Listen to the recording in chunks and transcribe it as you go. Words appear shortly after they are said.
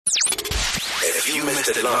If you missed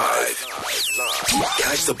it live,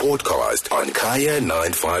 catch the podcast on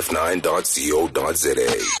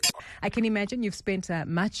kaya959.co.za. I can imagine you've spent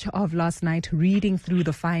much of last night reading through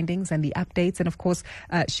the findings and the updates and, of course,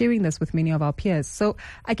 sharing this with many of our peers. So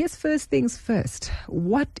I guess first things first,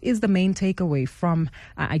 what is the main takeaway from,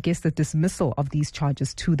 the dismissal of these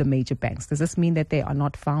charges to the major banks? Does this mean that they are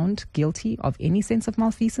not found guilty of any sense of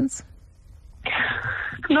malfeasance?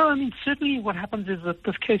 No, I mean, certainly what happens is that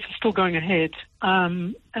this case is still going ahead,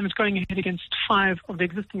 and it's going ahead against 5 of the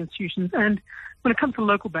existing institutions. And when it comes to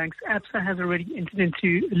local banks, ABSA has already entered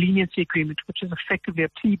into a leniency agreement, which is effectively a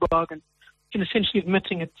plea bargain in essentially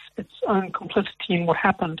admitting its own complicity in what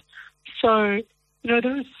happened. So,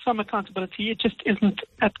 there is some accountability. It just isn't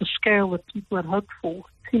at the scale that people had hoped for. It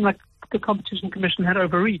seemed like the Competition Commission had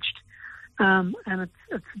overreached, and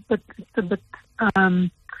it's a bit,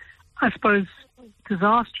 I suppose,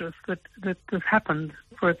 disastrous that this happened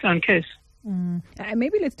for its own case.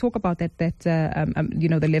 Maybe let's talk about the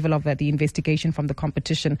level of the investigation from the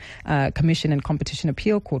Competition Commission and Competition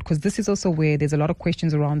Appeal Court, because this is also where there's a lot of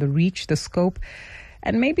questions around the reach, the scope,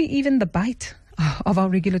 and maybe even the bite of our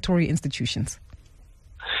regulatory institutions.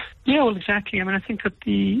 Yeah, well, exactly. I mean, I think that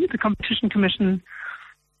the Competition Commission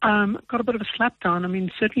got a bit of a slapdown. I mean,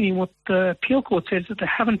 certainly what the Appeal Court says is that they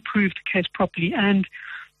haven't proved the case properly, and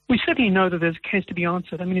we certainly know that there's a case to be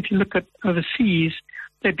answered. I mean, if you look at overseas,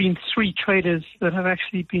 there have been 3 traders that have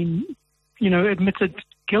actually been, admitted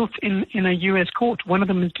guilt in a U.S. court. One of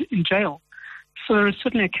them is in jail. So there is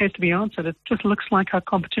certainly a case to be answered. It just looks like our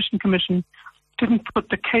Competition Commission didn't put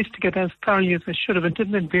the case together as thoroughly as they should have and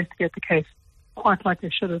didn't investigate the case quite like they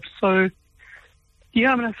should have. So,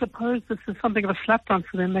 yeah, I mean, I suppose this is something of a slapdown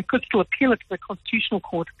for them. They could still appeal it to the Constitutional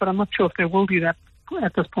Court, but I'm not sure if they will do that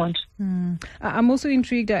at this point. I'm also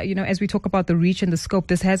intrigued, as we talk about the reach and the scope,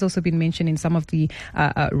 this has also been mentioned in some of the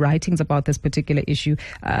writings about this particular issue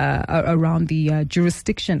around the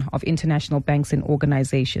jurisdiction of international banks and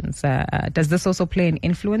organizations. Does this also play an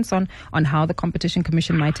influence on how the Competition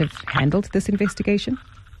Commission might have handled this investigation?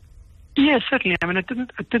 Yes, certainly. I mean, it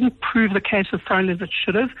didn't prove the case as thoroughly as it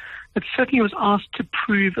should have. It certainly was asked to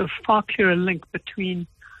prove a far clearer link between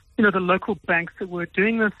the local banks that were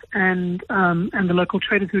doing this and the local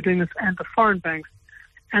traders who were doing this and the foreign banks.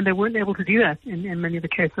 And they weren't able to do that in many of the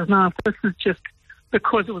cases. Now, if this is just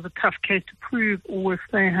because it was a tough case to prove, or if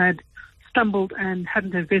they had stumbled and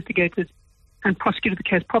hadn't investigated and prosecuted the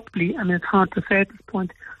case properly, I mean, it's hard to say at this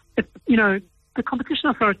point. The Competition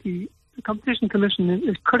Authority, the Competition Commission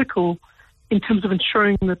is critical in terms of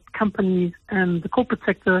ensuring that companies and the corporate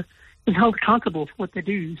sector is held accountable for what they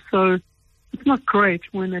do. So it's not great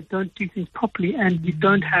when they don't do things properly and you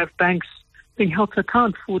don't have banks being held to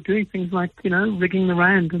account for doing things like, rigging the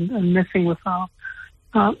rand and messing with our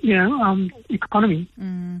economy.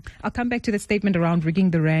 I'll come back to the statement around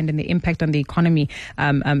rigging the rand and the impact on the economy,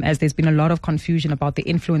 as there's been a lot of confusion about the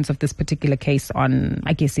influence of this particular case on,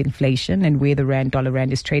 inflation and where the dollar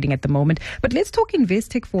rand is trading at the moment. But let's talk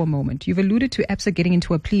Investec for a moment. You've alluded to ABSA getting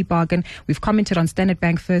into a plea bargain. We've commented on Standard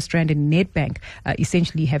Bank, First Rand and Nedbank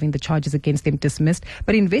essentially having the charges against them dismissed.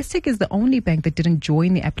 But Investec is the only bank that didn't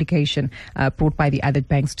join the application brought by the other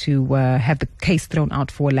banks to have the case thrown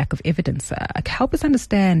out for lack of evidence. Help us understand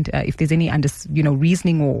if there's any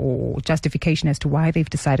reasoning or justification as to why they've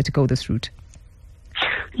decided to go this route.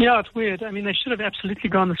 Yeah, it's weird. I mean, they should have absolutely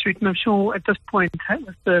gone this route, and I'm sure at this point,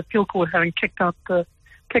 with the appeal court having kicked out the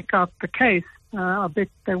case, I bet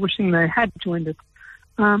they're wishing they had joined it.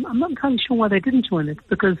 I'm not entirely sure why they didn't join it,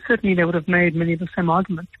 because certainly they would have made many of the same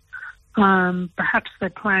arguments. Perhaps they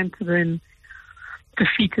plan to then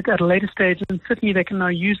defeat it at a later stage, and certainly they can now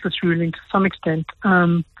use this ruling to some extent.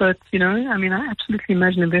 But, I absolutely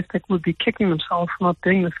imagine Investec would be kicking themselves for not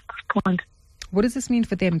doing this at this point. What does this mean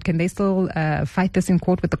for them? Can they still fight this in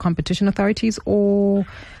court with the competition authorities, or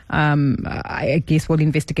will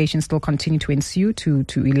investigations still continue to ensue to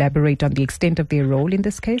elaborate on the extent of their role in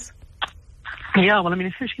this case? Yeah, well,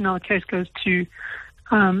 essentially now the case goes to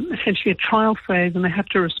essentially a trial phase, and they have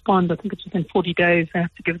to respond. I think it's within 40 days. They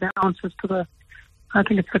have to give their answers to I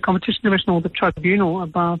think it's the Competition Commission or the tribunal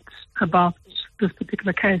about this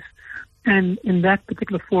particular case. And in that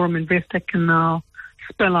particular forum, Investec can now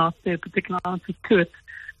spell out their particular answers to it.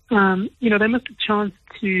 They missed a chance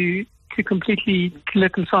to completely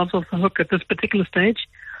let themselves off the hook at this particular stage.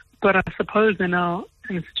 But I suppose they're now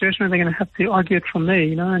in a situation where they're going to have to argue it from there,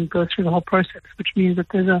 and go through the whole process, which means that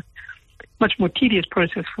there's a much more tedious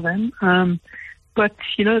process for them. But,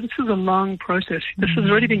 this is a long process. This has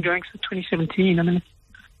already been going since 2017.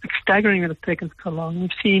 It's staggering that it's taken so long.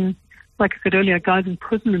 We've seen, like I said earlier, guys in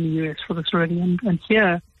prison in the US for this already. And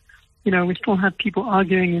here, we still have people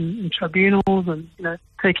arguing in tribunals and,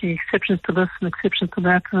 taking exceptions to this and exceptions to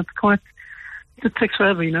that. And it takes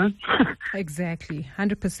forever, Exactly,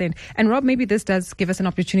 100%. And Rob, maybe this does give us an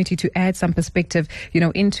opportunity to add some perspective,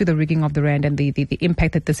 into the rigging of the rand and the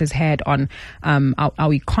impact that this has had on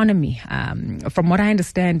our economy. From what I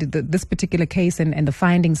understand, this particular case and the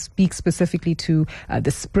findings speak specifically to the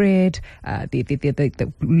spread,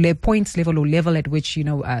 the points level or level at which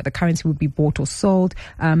the currency would be bought or sold,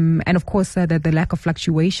 and of course the lack of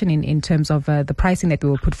fluctuation in terms of the pricing that we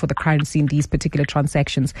will put for the currency in these particular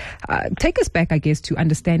transactions. Take us back, I guess, to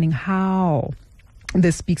understanding how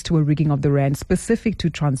this speaks to a rigging of the rand, specific to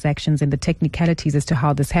transactions and the technicalities as to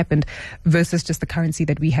how this happened versus just the currency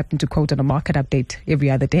that we happen to quote on a market update every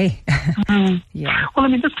other day. Yeah. Well,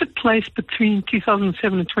 this took place between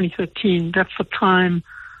 2007 and 2013. That's the time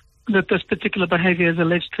that this particular behavior is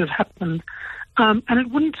alleged to have happened. And it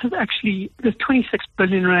wouldn't have actually, there's 26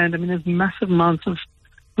 billion rand. There's massive amounts of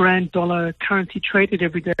rand dollar currency traded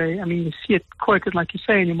every day. You see it quoted, like you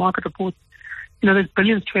say, in your market reports. There's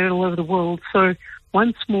billions traded all over the world. So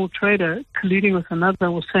one small trader colluding with another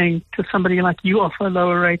was saying to somebody like, you offer a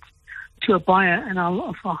lower rate to a buyer and I'll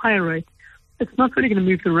offer a higher rate. It's not really going to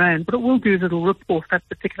move the rand. What it will do is it'll rip off that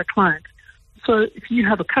particular client. So if you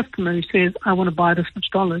have a customer who says, I want to buy this much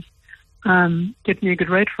dollars, get me a good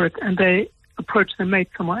rate for it, and they approach their mate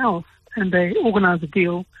somewhere else and they organize a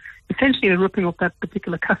deal, essentially they're ripping off that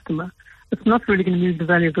particular customer. It's not really going to move the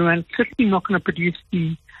value of the rand. It's certainly not going to produce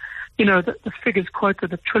the figures quoted,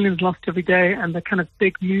 the trillions lost every day, and the kind of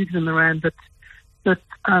big moves in the rand that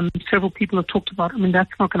several people have talked about. That's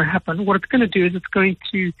not going to happen. What it's going to do is it's going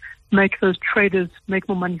to make those traders make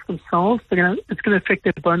more money for themselves. It's going to affect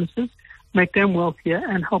their bonuses, make them wealthier,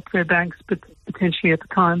 and help their banks potentially at the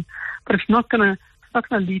time. But it's not going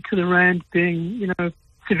to lead to the rand being,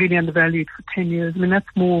 severely undervalued for 10 years. That's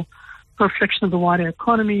more a reflection of the wider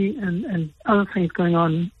economy and other things going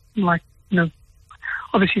on, like,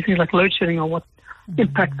 obviously things like load shedding are what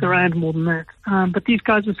impact the rand more than that. But these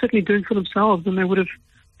guys were certainly doing for themselves, and they would have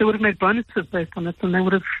made bonuses based on it, and they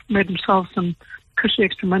would have made themselves some cushy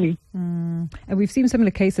extra money. And we've seen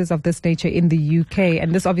similar cases of this nature in the UK,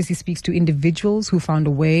 and this obviously speaks to individuals who found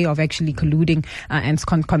a way of actually colluding and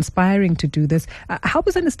conspiring to do this. Help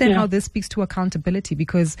us understand how this speaks to accountability,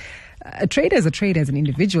 because a trader is a trader as an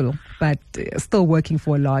individual, but still working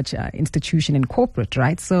for a large institution in corporate,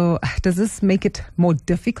 right? So does this make it more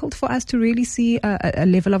difficult for us to really see a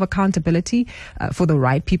level of accountability for the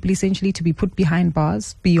right people essentially to be put behind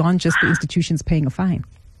bars beyond just the institutions paying a fine?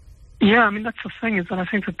 Yeah, that's the thing, is that I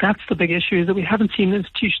think that's the big issue, is that we haven't seen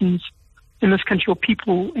institutions in this country or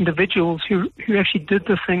people, individuals who actually did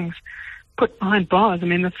the things put behind bars.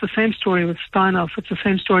 That's the same story with Steinhoff. It's the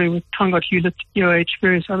same story with Tongaat, Hewlett, EOH,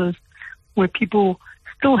 various others, where people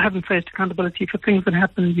still haven't faced accountability for things that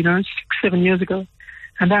happened, 6-7 years ago.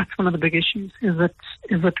 And that's one of the big issues, is that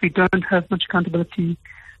we don't have much accountability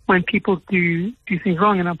when people do things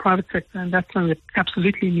wrong in our private sector, and that's something that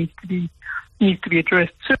absolutely needs to be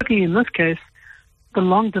addressed. Certainly in this case, the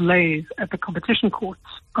long delays at the competition courts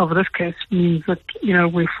of this case means that,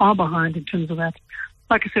 we're far behind in terms of that.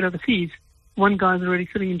 Like I said, overseas, one guy's already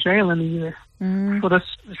sitting in jail in the US for this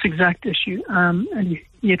exact issue. And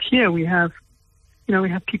yet here we have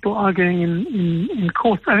people arguing in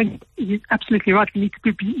courts. I think you're absolutely right. We need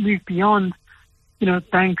to move beyond,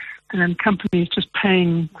 banks and companies just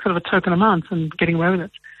paying sort of a token amount and getting away with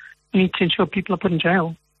it. We need to ensure people are put in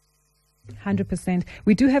jail. 100%.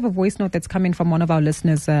 We do have a voice note that's come in from one of our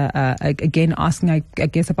listeners, again asking, I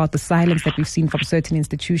guess, about the silence that we've seen from certain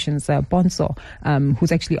institutions, Bonso,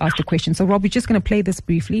 who's actually asked a question. So, Rob, we're just going to play this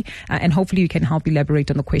briefly, and hopefully you can help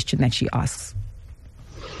elaborate on the question that she asks.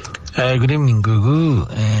 Good evening, Gugu,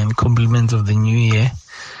 and compliments of the new year.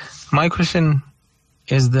 My question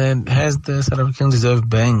is that, has the South African Reserve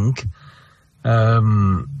Bank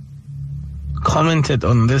commented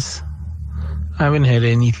on this? I haven't heard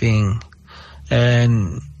anything.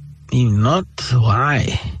 And if not,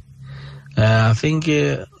 why? I think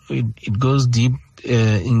it goes deep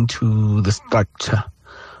into the structure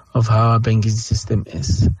of how our banking system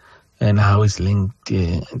is and how it's linked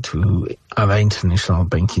to other international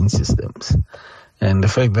banking systems. And the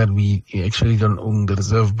fact that we actually don't own the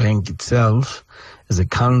Reserve Bank itself as a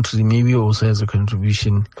country maybe also has a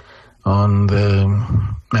contribution on the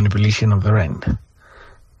manipulation of the rand.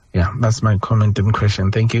 Yeah, that's my comment and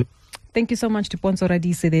question. Thank you. Thank you so much to Ponzo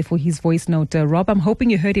Radise there for his voice note. Rob, I'm hoping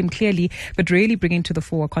you heard him clearly, but really bringing to the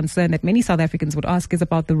fore a concern that many South Africans would ask is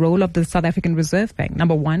about the role of the South African Reserve Bank.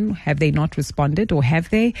 Number one, have they not responded, or have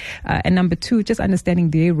they? And number two, just understanding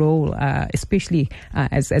their role, especially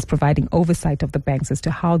as providing oversight of the banks as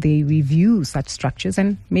to how they review such structures,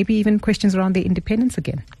 and maybe even questions around their independence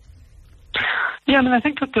again. Yeah, I mean, I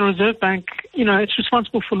think that the Reserve Bank, it's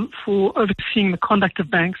responsible for overseeing the conduct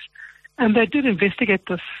of banks. And they did investigate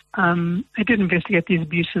this. They did investigate these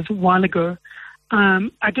abuses a while ago.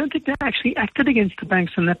 I don't think they actually acted against the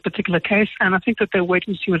banks in that particular case, and I think that they're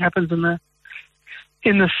waiting to see what happens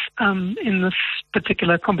in this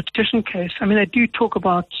particular competition case. I mean, they do talk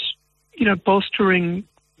about bolstering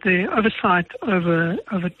the oversight over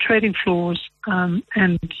trading floors and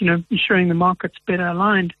ensuring the market's better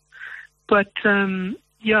aligned. But the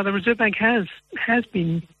Reserve Bank has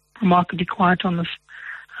been remarkably quiet on this.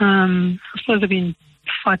 I suppose they've been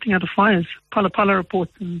fighting other fires, Pala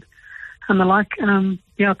reports and the like.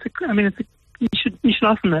 You should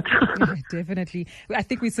ask them that. Yeah, definitely. I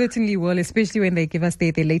think we certainly will, especially when they give us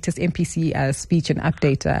their latest MPC speech and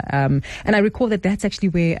update. And I recall that's actually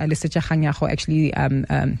where Lesetja Kganyago actually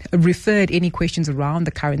referred any questions around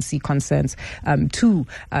the currency concerns to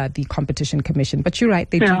the Competition Commission. But you're right,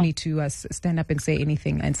 they do need to stand up and say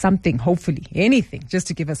anything and something, hopefully, anything, just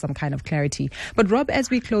to give us some kind of clarity. But Rob,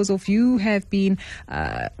 as we close off, you have been,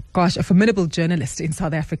 a formidable journalist in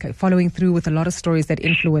South Africa, following through with a lot of stories that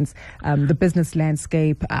influence the business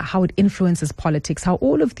landscape, how it influences politics, how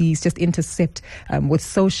all of these just intercept with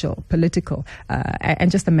social, political,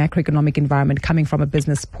 and just the macroeconomic environment coming from a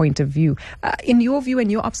business point of view. In your view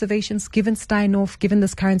and your observations, given Steinhoff, given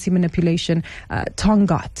this currency manipulation,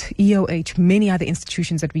 Tongaat, EOH, many other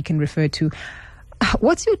institutions that we can refer to,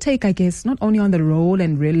 what's your take, I guess, not only on the role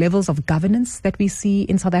and levels of governance that we see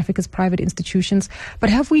in South Africa's private institutions,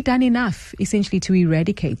 but have we done enough, essentially, to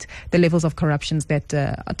eradicate the levels of corruptions that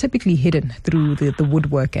are typically hidden through the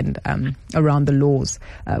woodwork and around the laws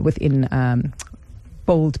within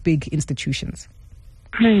bold, big institutions?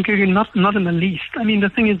 I mean, not in the least. I mean, the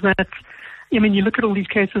thing is that, you look at all these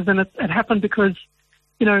cases, and it happened because,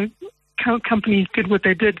 companies did what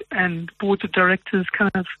they did, and boards of directors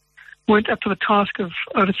kind of weren't up to the task of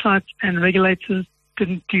oversight, and regulators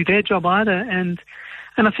didn't do their job either. And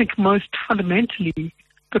I think most fundamentally,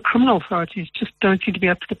 the criminal authorities just don't seem to be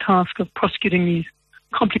up to the task of prosecuting these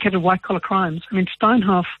complicated white-collar crimes. I mean,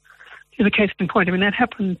 Steinhoff is a case in point. I mean, that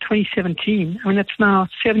happened in 2017. I mean, that's now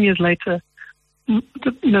 7 years later.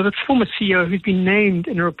 This former CEO who's been named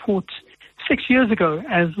in a report 6 years ago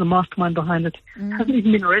as the mastermind behind it hasn't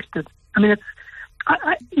even been arrested. I mean,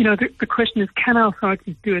 the question is, can our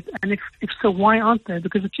authorities do it? And if so, why aren't they?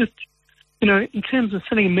 Because it's just, in terms of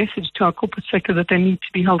sending a message to our corporate sector that they need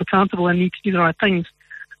to be held accountable and need to do the right things,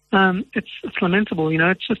 it's lamentable.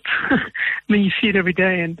 It's just, you see it every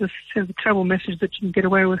day, and this sends a terrible message that you can get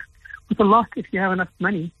away with a lot if you have enough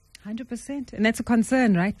money. 100%. And that's a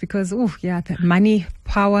concern, right? Because, the money,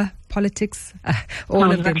 power, politics,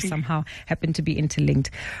 all of them somehow happen to be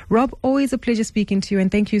interlinked. Rob, always a pleasure speaking to you,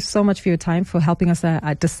 and thank you so much for your time, for helping us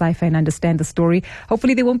decipher and understand the story.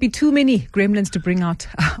 Hopefully there won't be too many gremlins to bring out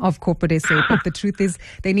of corporate SA, but the truth is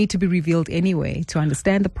they need to be revealed anyway to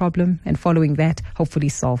understand the problem, and following that, hopefully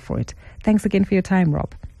solve for it. Thanks again for your time,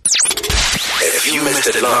 Rob. If you missed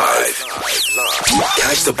it live,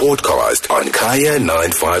 catch the podcast on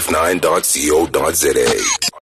kaya959.co.za.